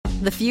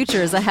The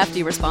future is a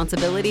hefty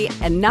responsibility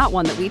and not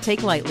one that we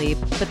take lightly,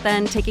 but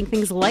then taking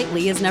things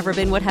lightly has never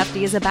been what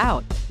Hefty is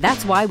about.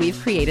 That's why we've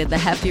created the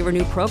Hefty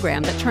Renew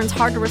program that turns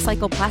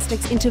hard-to-recycle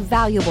plastics into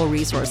valuable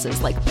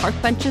resources like park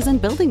benches and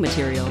building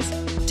materials.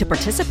 To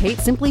participate,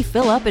 simply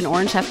fill up an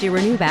orange Hefty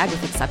Renew bag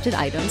with accepted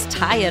items,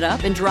 tie it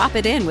up, and drop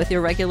it in with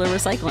your regular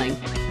recycling.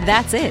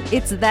 That's it.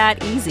 It's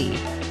that easy.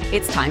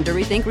 It's time to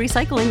rethink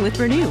recycling with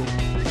Renew.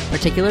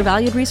 Particular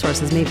valued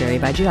resources may vary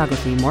by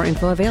geography. More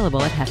info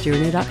available at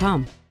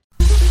heftyrenew.com.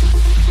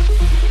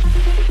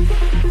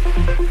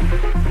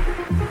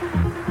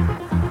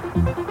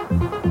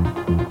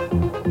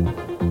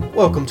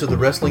 Welcome to the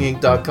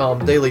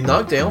WrestlingInc.com Daily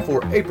Knockdown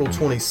for April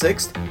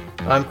 26th.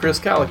 I'm Chris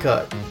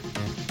Callicutt.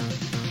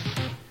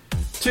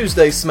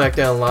 Tuesday's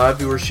SmackDown Live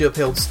viewership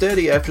held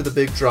steady after the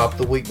big drop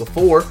the week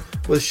before,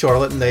 with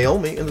Charlotte and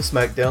Naomi in the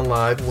SmackDown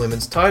Live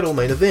Women's title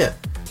main event.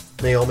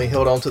 Naomi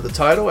held on to the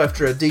title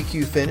after a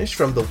DQ finish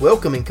from the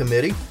Welcoming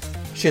Committee.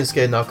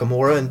 Shinsuke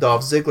Nakamura and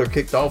Dolph Ziggler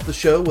kicked off the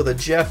show with a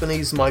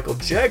Japanese Michael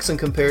Jackson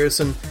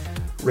comparison.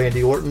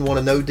 Randy Orton won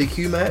a no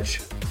DQ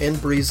match, and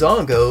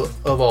Breezango,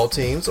 of all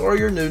teams, are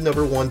your new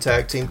number one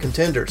tag team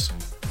contenders.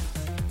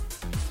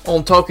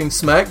 On Talking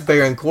Smack,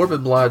 Baron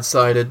Corbin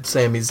blindsided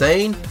Sami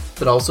Zayn,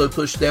 but also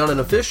pushed down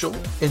an official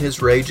in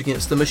his rage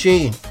against the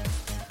Machine.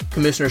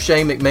 Commissioner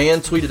Shane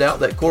McMahon tweeted out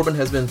that Corbin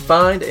has been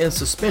fined and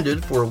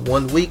suspended for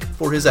 1 week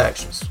for his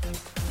actions.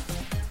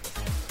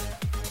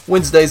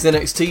 Wednesday's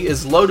NXT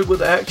is loaded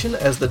with action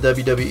as the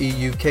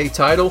WWE UK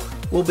title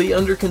will be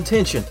under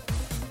contention.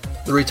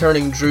 The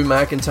returning Drew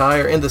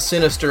McIntyre and the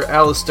sinister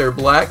Aleister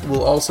Black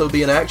will also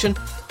be in action.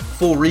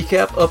 Full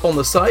recap up on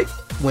the site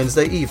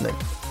Wednesday evening.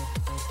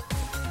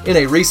 In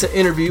a recent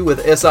interview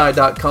with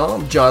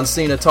SI.com, John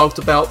Cena talked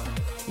about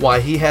why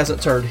he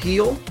hasn't turned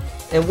heel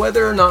and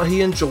whether or not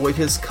he enjoyed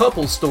his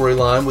couple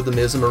storyline with The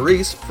Miz and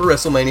Maurice for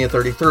WrestleMania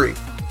 33.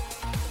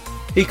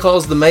 He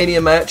calls the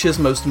Mania match his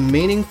most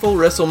meaningful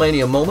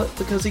WrestleMania moment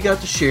because he got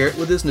to share it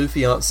with his new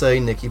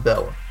fiancée, Nikki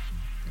Bella.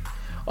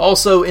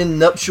 Also in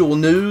nuptial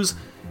news,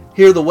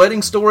 hear the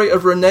wedding story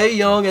of Renee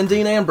Young and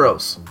Dean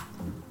Ambrose.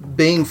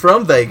 Being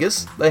from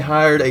Vegas, they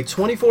hired a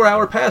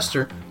 24-hour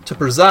pastor to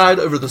preside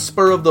over the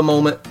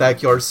spur-of-the-moment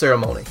backyard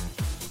ceremony.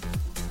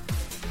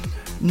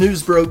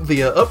 News broke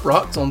via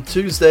Uproxx on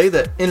Tuesday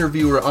that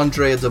interviewer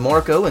Andrea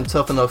DeMarco and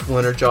Tough Enough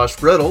winner Josh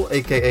Brettel,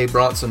 aka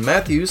Bronson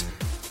Matthews,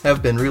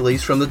 have been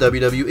released from the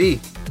WWE.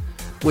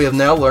 We have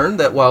now learned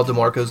that while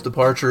DeMarco's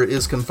departure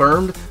is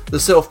confirmed, the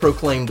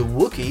self-proclaimed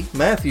Wookiee,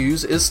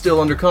 Matthews, is still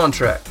under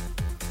contract.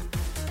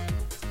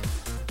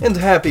 And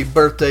happy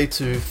birthday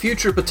to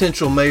future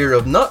potential mayor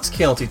of Knox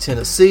County,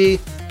 Tennessee,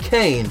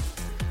 Kane.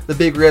 The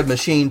Big Red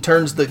Machine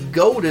turns the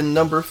golden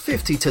number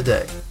 50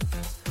 today.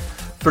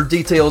 For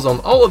details on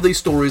all of these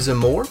stories and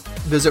more,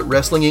 visit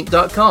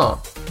WrestlingInc.com.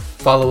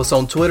 Follow us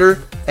on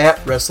Twitter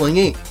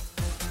 @WrestlingInc.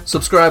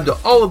 Subscribe to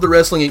all of the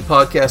Wrestling Inc.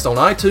 podcasts on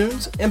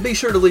iTunes, and be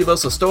sure to leave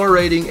us a star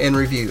rating and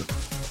review.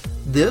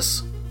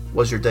 This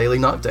was your Daily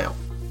Knockdown.